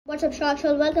What's up, sharks?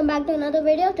 Well, welcome back to another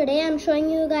video. Today I'm showing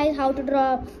you guys how to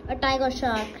draw a tiger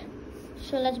shark.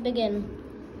 So let's begin.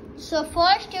 So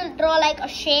first you'll draw like a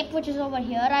shape which is over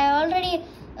here. I already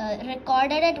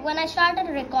recorded it. When I started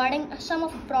recording, some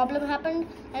of the problem happened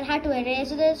and had to erase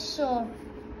this. So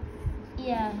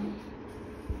yeah,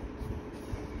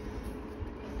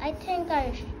 I think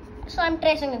so I'm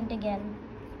tracing it again.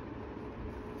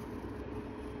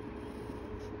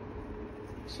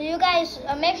 So you guys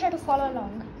make sure to follow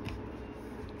along.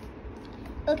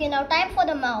 Okay, now time for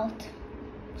the mouth.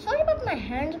 Sorry about my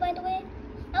hands, by the way.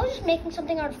 I was just making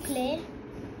something out of clay.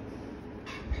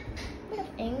 Bit of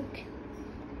ink.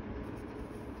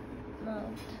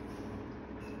 Mouth.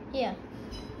 Yeah.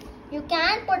 You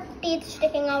can put teeth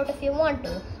sticking out if you want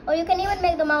to. Or you can even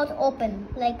make the mouth open,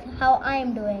 like how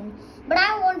I'm doing. But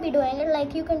I won't be doing it,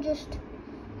 like you can just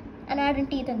add in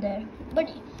teeth in there.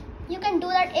 But you can do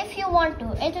that if you want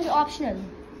to. It is optional.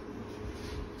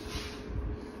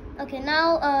 Okay,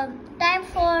 now time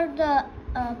for the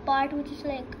part which is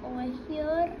like over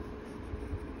here,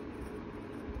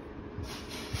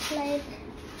 like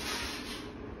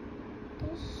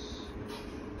this.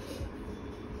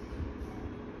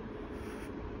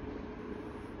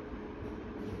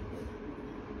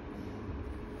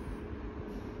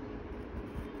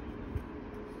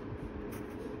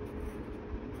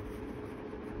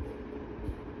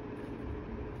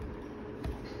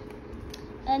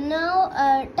 And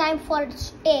now time for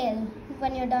its tail.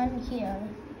 When you're done here,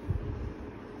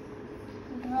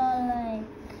 draw like,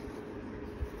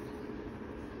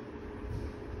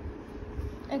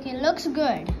 okay, looks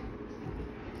good.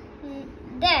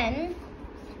 Then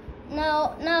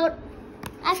now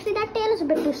actually that tail is a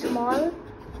bit too small.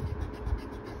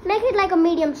 Make it like a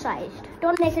medium sized.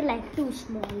 Don't make it like too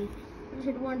small, because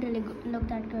it won't really look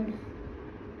that good.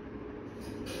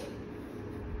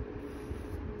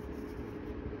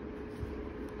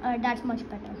 That's much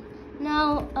better.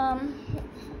 Now,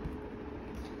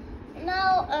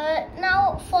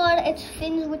 now for its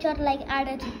fins, which are like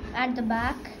added at the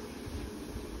back,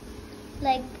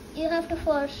 like you have to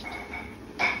first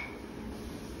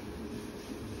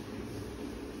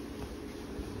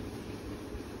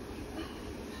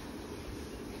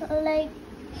like,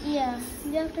 yeah,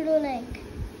 you have to do like,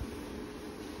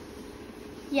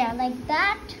 yeah, like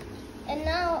that. And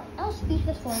now I'll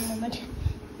speechless for a moment.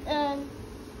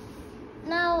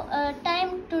 Now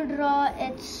time to draw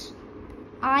its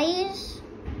eyes.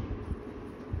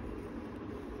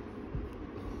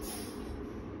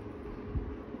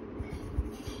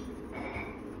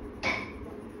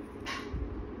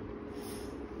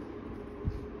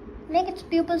 Make its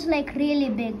pupils like really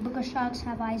big, because sharks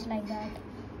have eyes like that.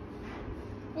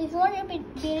 If you want to be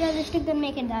realistic, then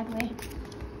make it that way.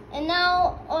 And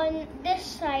now on this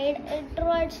side,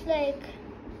 draw its like,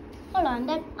 hold on,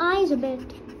 that eye is a bit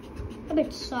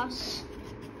sus,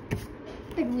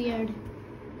 a bit weird.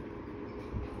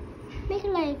 Make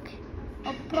it like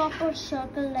a proper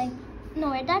circle, like,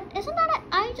 no wait, that isn't that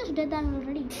I just did that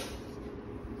already.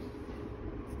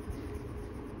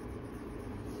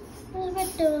 A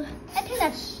bit I think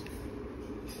that's,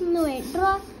 no wait,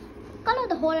 color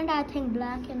the whole entire thing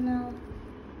black, and now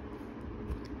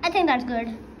I think that's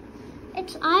good.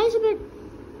 Its eye is a bit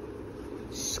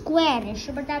squarish,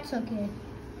 but that's okay.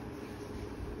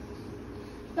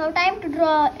 Now time to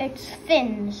draw its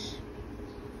fins.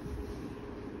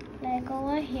 Like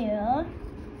over here,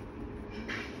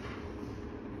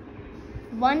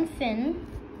 one fin,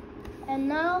 and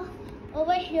now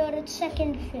over here its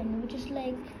second fin, which is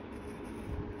like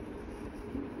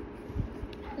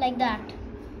that.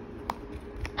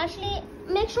 Actually,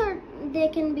 make sure they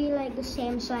can be like the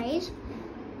same size.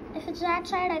 If it's that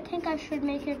side, I think I should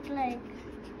make it like,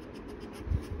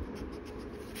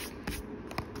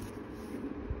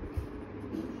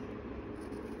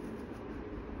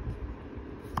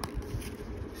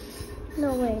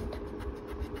 no wait,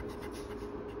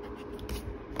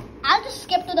 I'll just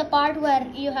skip to the part where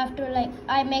you have to like,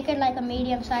 I make it like a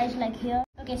medium size, like here.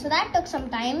 Okay, so that took some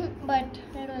time, but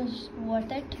it was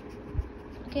worth it.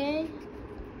 Okay,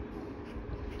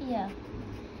 yeah,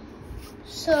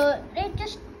 so it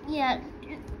just, yeah,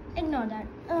 ignore that.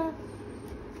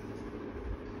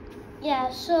 Yeah,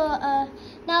 so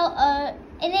now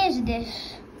erase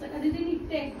this.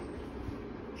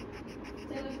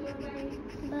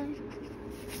 Bye.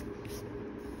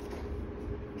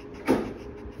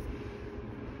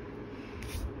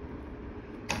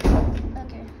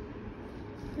 Okay.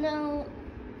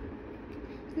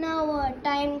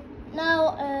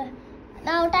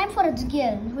 Now time for its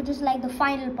gill, which is like the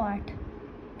final part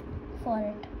for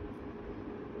it.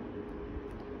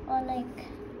 Or like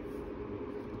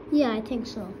Yeah, I think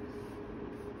so.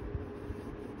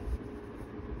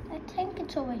 I think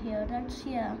it's over here. That's,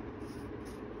 yeah.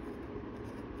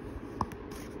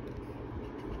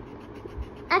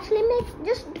 Actually,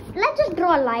 let's just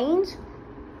draw lines.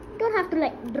 Don't have to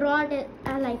like draw it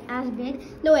like as big.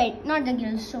 No, wait, not the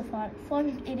gills so far.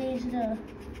 First, it is the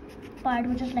part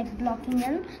which is like blocking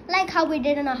in, like how we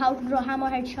did in a How to Draw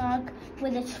Hammerhead Shark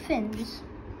with its fins.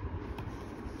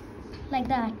 Like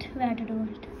that, we had to do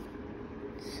it.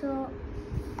 So,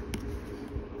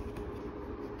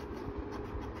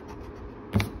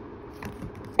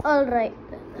 all right,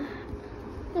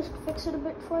 just fix it a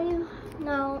bit for you.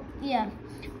 Now, yeah,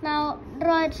 now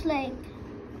draw its like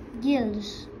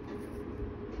gills.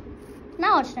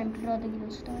 Now it's time to draw the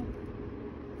gills though.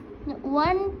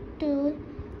 1, 2,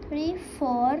 3,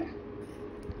 4.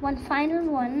 One final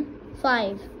one.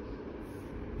 5.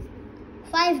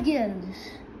 5 gills.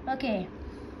 Okay.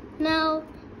 Now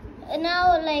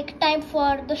like time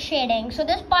for the shading. So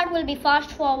this part will be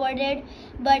fast forwarded,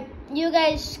 but you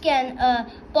guys can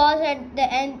pause at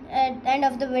the end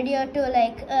of the video to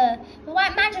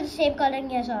like match the same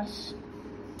coloring as us.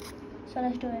 So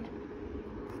let's do it.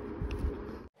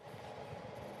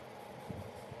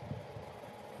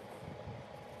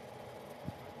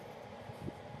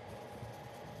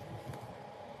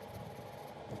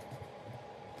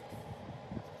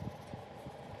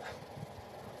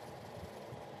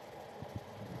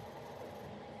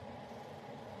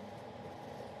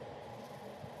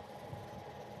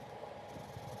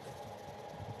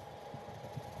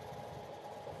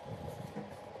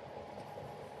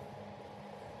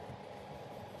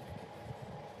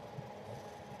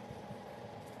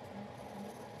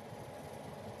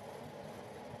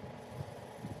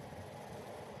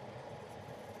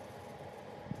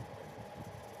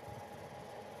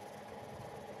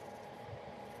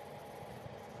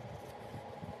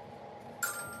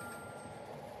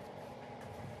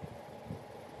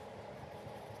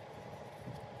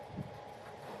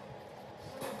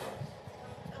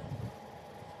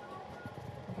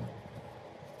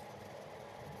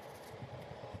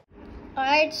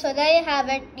 Alright, so there you have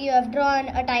it. You have drawn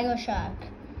a tiger shark.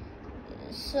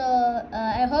 So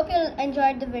I hope you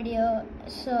enjoyed the video.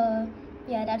 So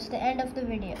yeah, that's the end of the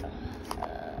video.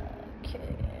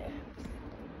 Okay.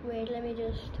 Wait, let me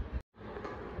just